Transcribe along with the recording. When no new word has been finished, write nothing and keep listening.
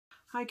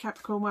Hi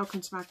Capricorn, welcome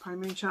to Magpie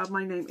Moonchild.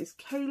 My name is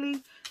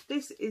Kayleigh.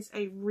 This is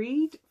a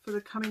read for the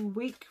coming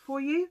week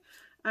for you,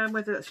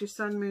 whether that's your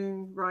sun,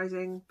 moon,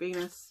 rising,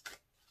 Venus,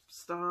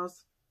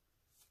 stars,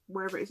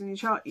 wherever it is in your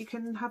chart, you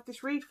can have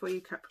this read for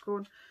you,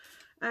 Capricorn.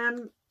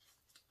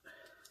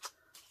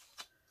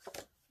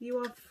 You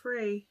are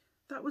free.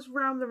 That was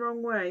round the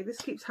wrong way.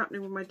 This keeps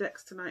happening with my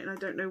decks tonight and I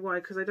don't know why,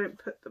 because I don't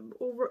put them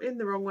all in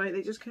the wrong way.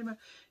 They just came out.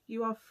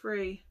 You are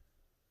free.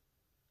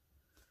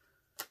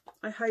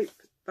 I hope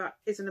that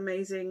is an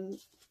amazing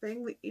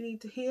thing that you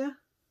need to hear.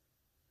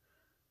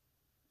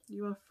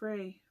 You are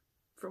free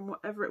from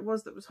whatever it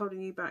was that was holding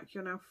you back.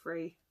 You're now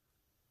free.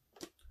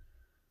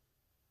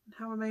 And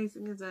how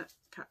amazing is it,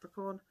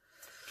 Capricorn?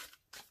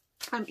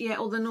 Yeah,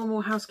 all the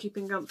normal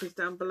housekeeping gump is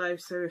down below.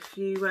 So if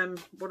you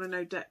want to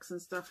know decks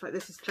and stuff, like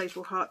this is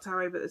Playful Heart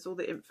Tarot, but there's all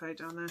the info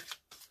down there.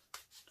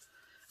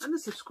 And the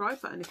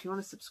subscribe button if you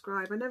want to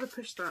subscribe. I never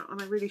push that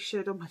and I really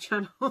should on my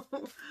channel.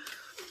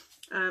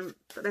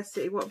 But let's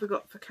see, what have we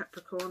got for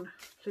Capricorn,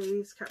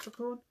 please,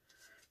 Capricorn?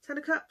 Ten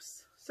of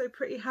Cups, so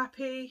pretty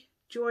happy,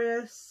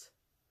 joyous,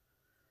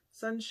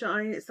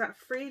 sunshine. It's that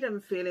freedom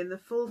feeling, the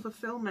full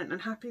fulfillment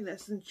and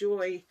happiness and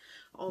joy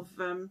of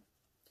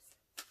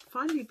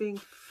finally being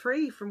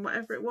free from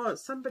whatever it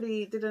was.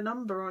 Somebody did a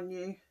number on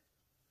you.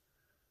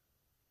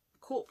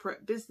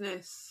 Corporate,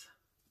 business,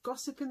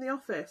 gossip in the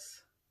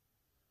office.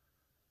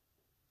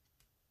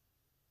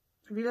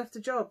 Have you left a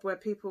job where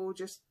people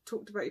just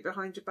talked about you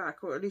behind your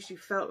back, or at least you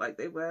felt like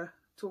they were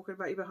talking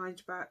about you behind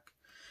your back,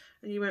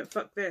 and you went,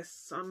 fuck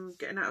this, I'm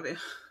getting out of here?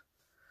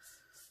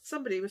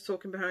 Somebody was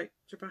talking behind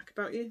your back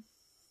about you.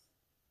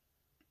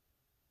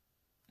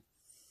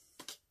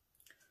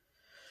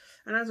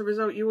 And as a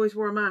result, you always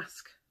wore a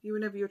mask. You were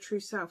never your true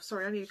self.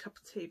 Sorry, I need a cup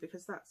of tea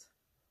because that's...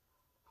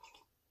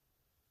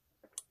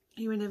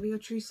 You were never your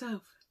true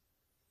self.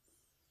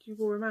 You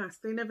wore a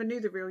mask. They never knew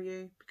the real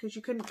you because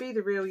you couldn't be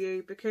the real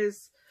you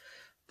because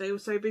they were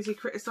so busy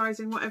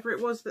criticising whatever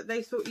it was that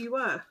they thought you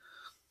were.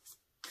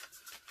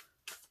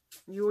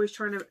 You're always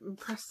trying to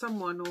impress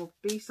someone or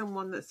be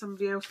someone that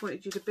somebody else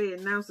wanted you to be,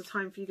 and now's the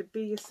time for you to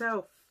be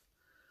yourself.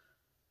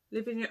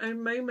 Live in your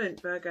own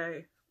moment,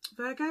 Virgo.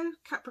 Virgo?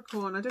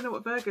 Capricorn. I don't know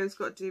what Virgo's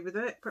got to do with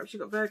it. Perhaps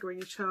you've got Virgo in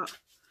your chart.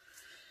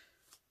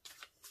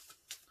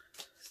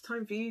 It's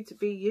time for you to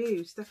be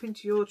you. Step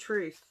into your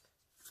truth.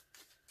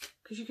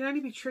 Because you can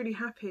only be truly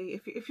happy.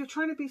 If you're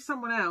trying to be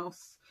someone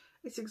else,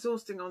 it's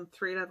exhausting on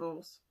 3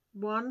 levels.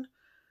 1,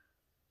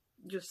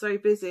 you're so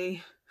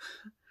busy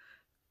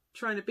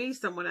trying to be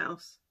someone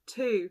else.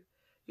 2,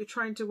 you're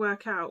trying to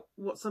work out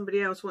what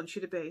somebody else wants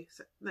you to be.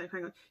 So, no,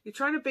 hang on. You're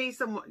trying to be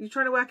someone. You're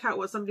trying to work out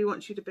what somebody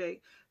wants you to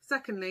be.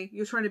 Secondly,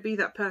 you're trying to be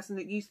that person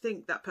that you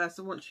think that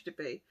person wants you to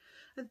be.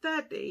 And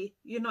thirdly,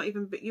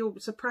 you're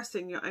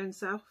suppressing your own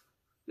self.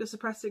 You're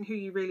suppressing who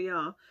you really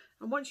are.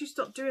 And once you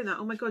stop doing that,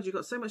 oh my God, you've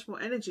got so much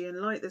more energy and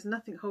light. There's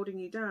nothing holding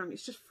you down.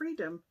 It's just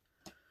freedom.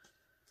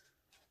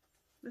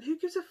 And who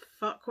gives a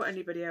fuck what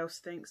anybody else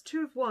thinks?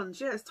 2 of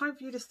Wands. Yeah, it's time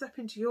for you to step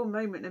into your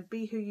moment and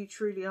be who you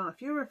truly are. If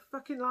you're a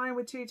fucking lion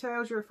with 2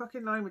 tails, you're a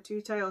fucking lion with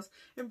 2 tails.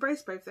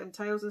 Embrace both them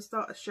tails and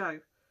start a show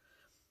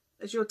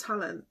as your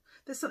talent.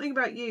 There's something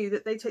about you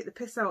that they take the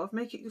piss out of.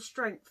 Make it your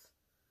strength.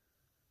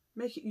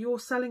 Make it your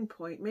selling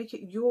point. Make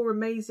it your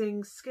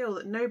amazing skill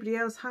that nobody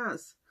else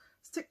has.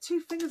 Stick 2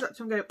 fingers up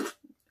to them and go,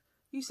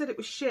 you said it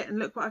was shit and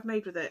look what I've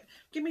made with it.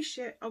 Give me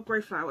shit, I'll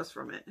grow flowers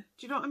from it. Do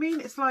you know what I mean?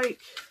 It's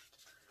like,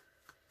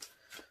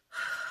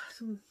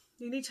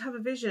 you need to have a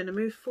vision and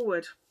move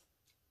forward.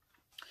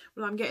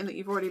 Well, I'm getting that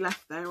you've already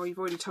left there, or you've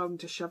already told them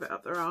to shove it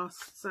up their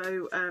arse.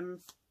 So,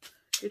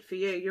 good for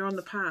you. You're on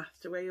the path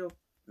to where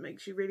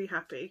makes you really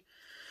happy.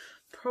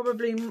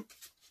 Probably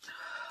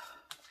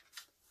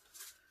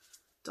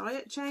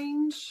diet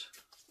change.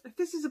 If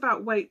this is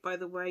about weight, by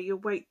the way, your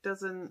weight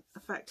doesn't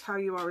affect who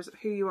you are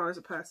as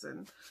a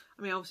person.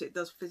 I mean, obviously it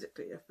does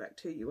physically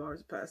affect who you are as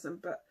a person,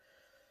 but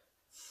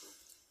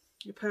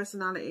your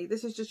personality,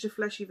 this is just your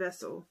fleshy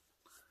vessel.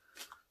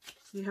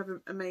 You have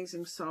an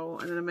amazing soul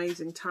and an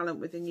amazing talent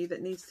within you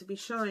that needs to be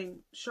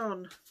shone.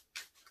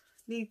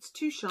 Needs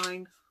to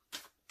shine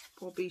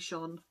or be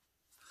shone.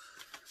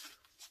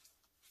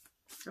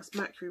 That's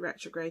Mercury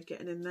retrograde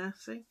getting in there,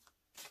 see?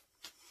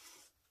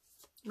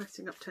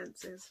 Messing up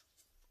tenses.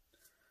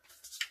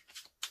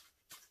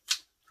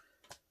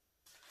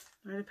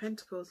 9 of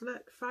Pentacles.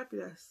 Look,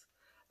 fabulous.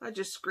 That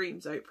just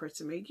screams Oprah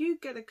to me. You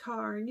get a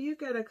car and you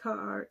get a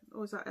car.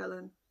 Or was that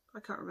Ellen? I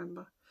can't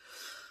remember.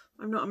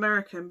 I'm not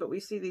American, but we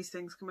see these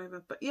things come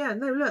over. But yeah,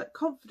 no, look,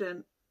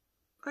 confident.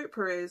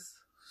 Oprah is.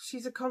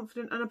 She's a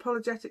confident,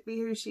 unapologetically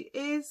who she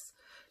is.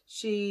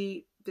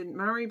 She didn't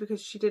marry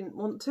because she didn't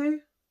want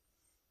to.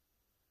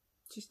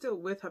 She's still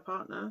with her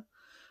partner.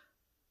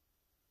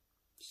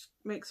 She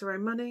makes her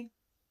own money,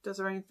 does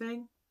her own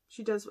thing.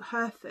 She does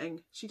her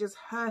thing. She does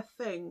her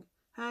thing,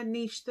 her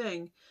niche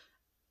thing.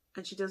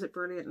 And she does it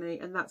brilliantly.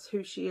 And that's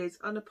who she is,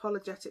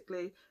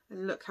 unapologetically.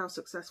 And look how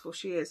successful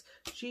she is.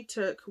 She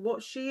took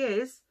what she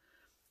is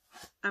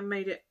and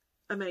made it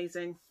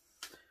amazing.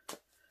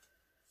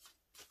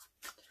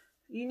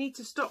 You need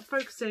to stop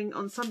focusing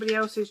on somebody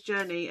else's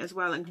journey as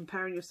well and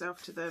comparing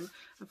yourself to them,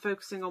 and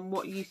focusing on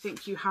what you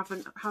think you have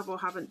or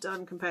haven't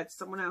done compared to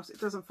someone else. It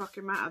doesn't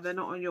fucking matter. They're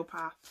not on your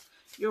path.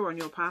 You're on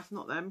your path,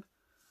 not them.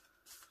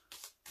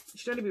 You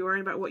should only be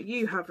worrying about what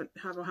you have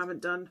or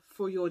haven't done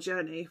for your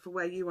journey, for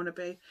where you want to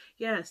be.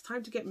 Yeah, it's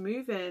time to get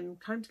moving,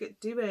 time to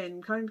get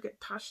doing, time to get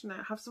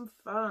passionate, have some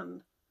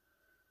fun.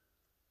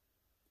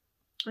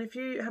 If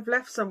you have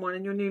left someone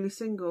and you're newly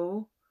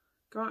single,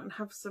 go out and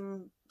have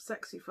some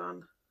sexy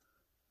fun.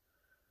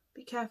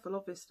 Be careful,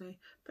 obviously.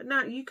 But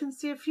now you can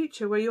see a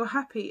future where you're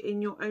happy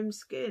in your own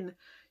skin.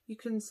 You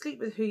can sleep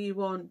with who you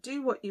want,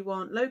 do what you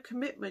want, low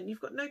commitment. You've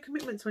got no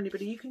commitment to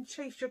anybody. You can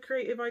chase your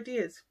creative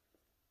ideas.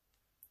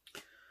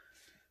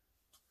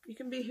 You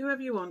can be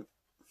whoever you want.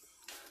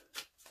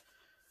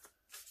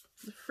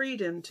 The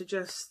freedom to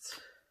just...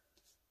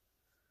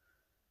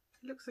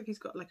 It looks like he's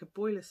got like a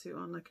boiler suit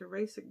on, like a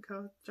racing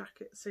car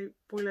jacket suit,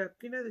 boiler,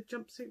 you know, the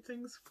jumpsuit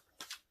things.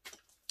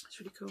 That's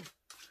really cool.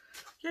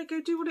 Yeah,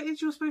 go do what it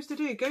is you're supposed to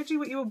do. Go do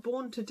what you were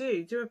born to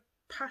do. Do a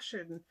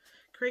passion,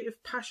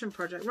 creative passion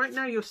project. Right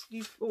now,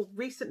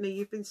 recently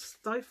you've been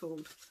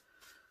stifled,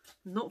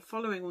 not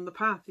following on the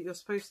path that you're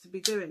supposed to be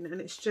doing, and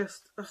it's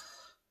just, ugh.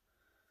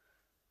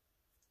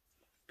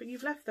 But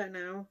you've left there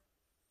now.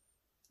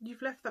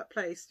 You've left that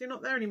place. You're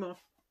not there anymore.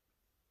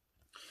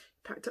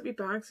 You packed up your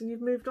bags and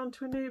you've moved on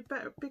to a new,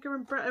 better, bigger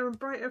and better and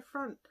brighter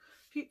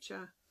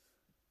future.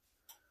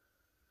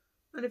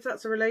 And if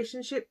that's a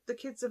relationship, the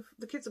kids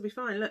will be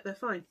fine. Look, they're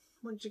fine.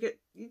 Once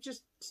you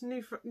just it's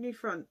new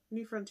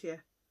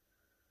frontier.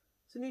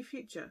 It's a new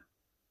future.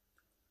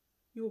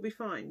 You will be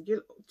fine.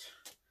 You'll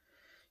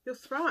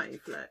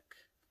thrive. Look,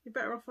 you're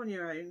better off on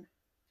your own.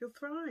 You'll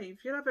thrive.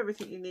 You'll have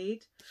everything you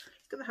need.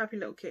 Look at the happy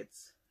little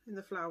kids in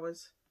the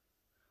flowers.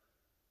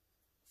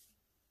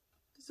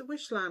 There's a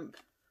wish lamp.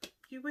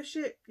 You wish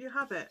it, you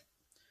have it.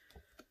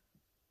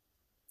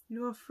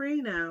 You are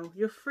free now.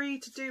 You're free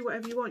to do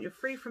whatever you want. You're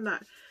free from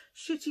that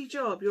shitty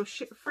job. You're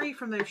free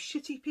from those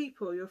shitty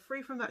people. You're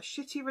free from that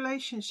shitty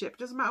relationship. It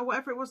doesn't matter,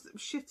 whatever it was that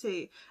was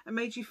shitty and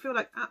made you feel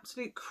like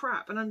absolute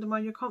crap and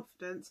undermine your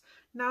confidence.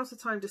 Now's the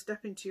time to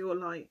step into your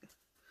light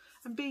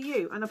and be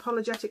you,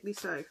 unapologetically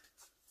so.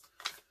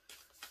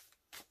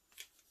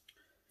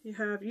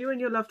 You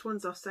and your loved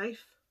ones are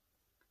safe,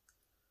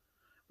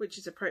 which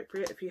is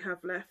appropriate if you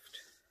have left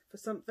for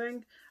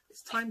something.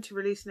 It's time to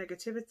release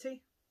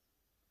negativity.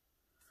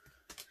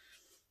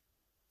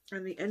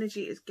 And the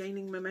energy is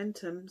gaining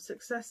momentum.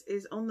 Success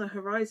is on the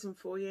horizon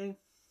for you.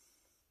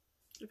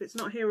 If it's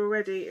not here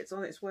already, it's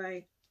on its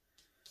way.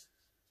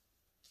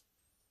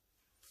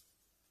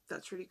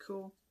 That's really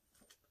cool.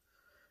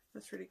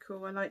 That's really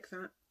cool. I like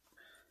that.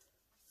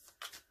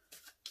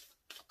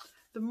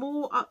 The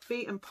more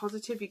upbeat and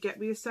positive you get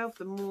with yourself,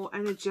 the more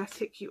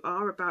energetic you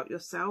are about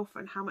yourself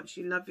and how much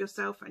you love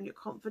yourself and your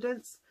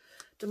confidence,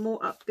 the more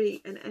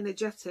upbeat and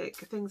energetic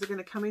things are going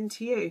to come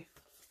into you.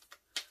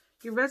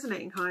 You're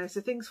resonating higher, so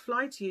things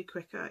fly to you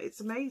quicker. It's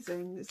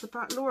amazing. It's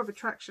about law of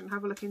attraction.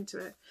 Have a look into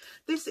it.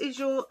 This is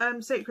your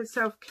Sacred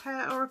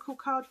Self-Care Oracle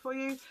card for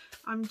you.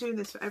 I'm doing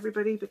this for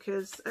everybody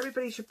because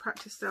everybody should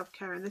practice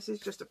self-care, and this is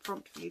just a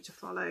prompt for you to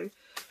follow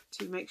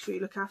to make sure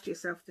you look after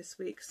yourself this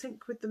week.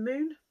 Sync with the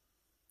moon.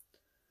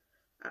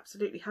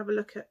 Absolutely. Have a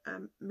look at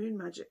moon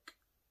magic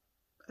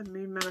and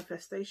moon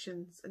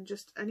manifestations, and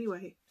just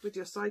anyway with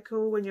your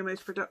cycle, when you're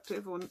most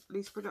productive or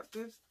least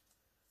productive.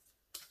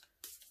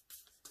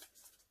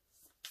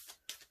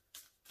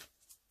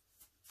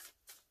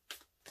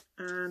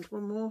 And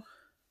one more.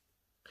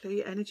 Clear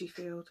your energy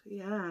field.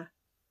 Yeah.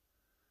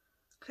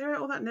 Clear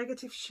out all that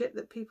negative shit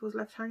that people's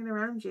left hanging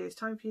around you. It's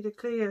time for you to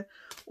clear your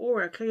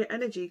aura, clear your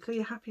energy, clear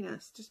your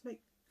happiness. Just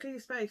clear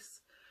your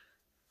space.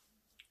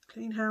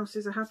 Clean house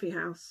is a happy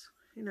house,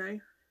 you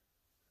know.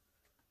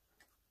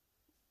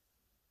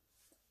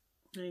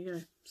 There you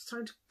go. It's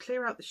time to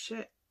clear out the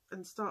shit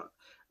and start.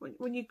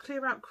 When you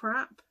clear out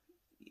crap,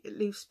 it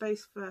leaves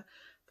space for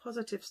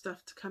positive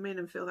stuff to come in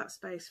and fill that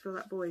space, fill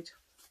that void.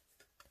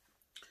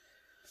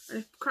 And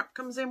if crap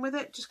comes in with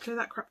it, just clear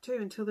that crap too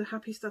until the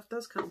happy stuff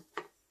does come.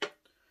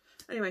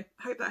 Anyway,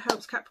 I hope that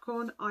helps,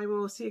 Capricorn. I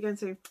will see you again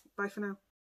soon. Bye for now.